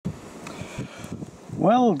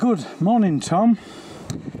Well, good morning, Tom.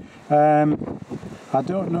 I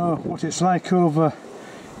don't know what it's like over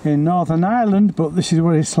in Northern Ireland, but this is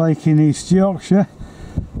what it's like in East Yorkshire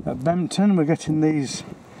at Bempton. We're getting these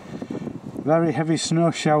very heavy snow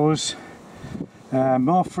showers,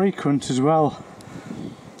 more frequent as well.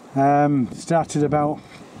 Started about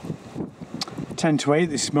 10 to 8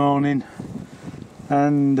 this morning,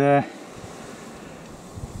 and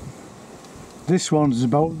this one's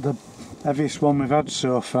about the heaviest one we've had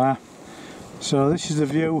so far. So this is the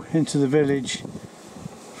view into the village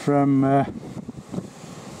from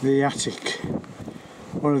the attic,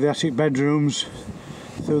 one of the attic bedrooms,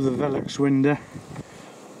 through the Velux window.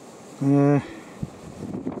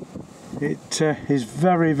 It is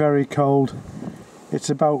very, very cold.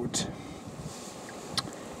 It's about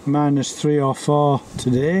 -3 or 4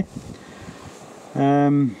 today,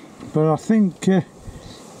 but I think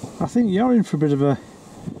you're in for a bit of a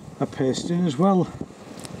pasting as well,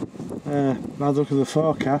 by the look of the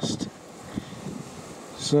forecast.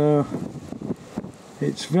 So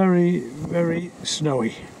it's very, very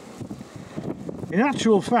snowy. In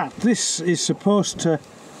actual fact, this is supposed to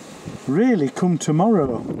really come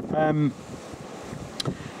tomorrow.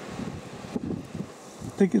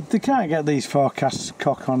 They can't get these forecasts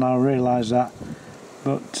cock on, I realise that,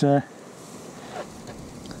 but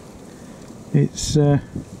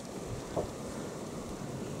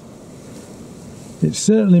it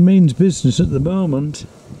certainly means business at the moment.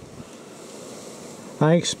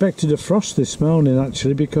 I expected a frost this morning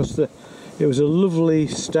actually, because it was a lovely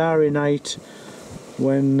starry night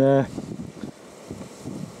when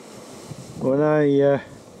I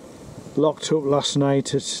locked up last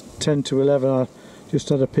night at 10 to 11. I just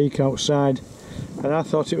had a peek outside and I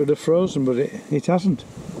thought it would have frozen, but it hasn't.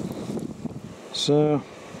 So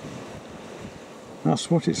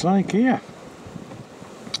that's what it's like here.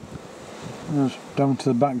 Down to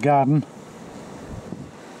the back garden.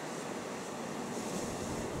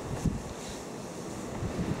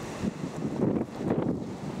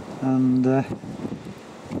 And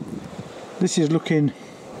this is looking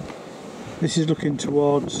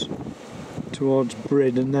towards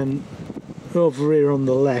Brid, and then over here on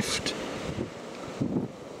the left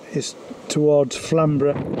is towards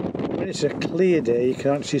Flamborough. When it's a clear day you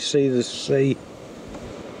can actually see the sea.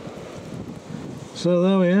 So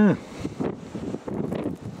there we are.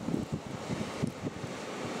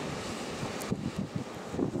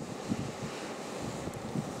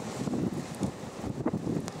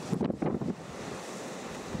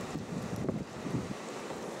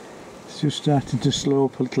 It's just starting to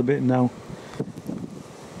slope a little bit now.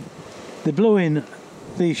 They're blowing,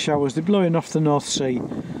 these showers, they're blowing off the North Sea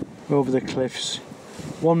over the cliffs.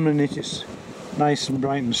 One minute it's nice and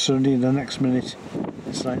bright and sunny, and the next minute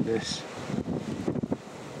it's like this.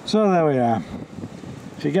 So there we are.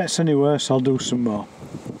 If it gets any worse, I'll do some more.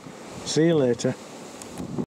 See you later.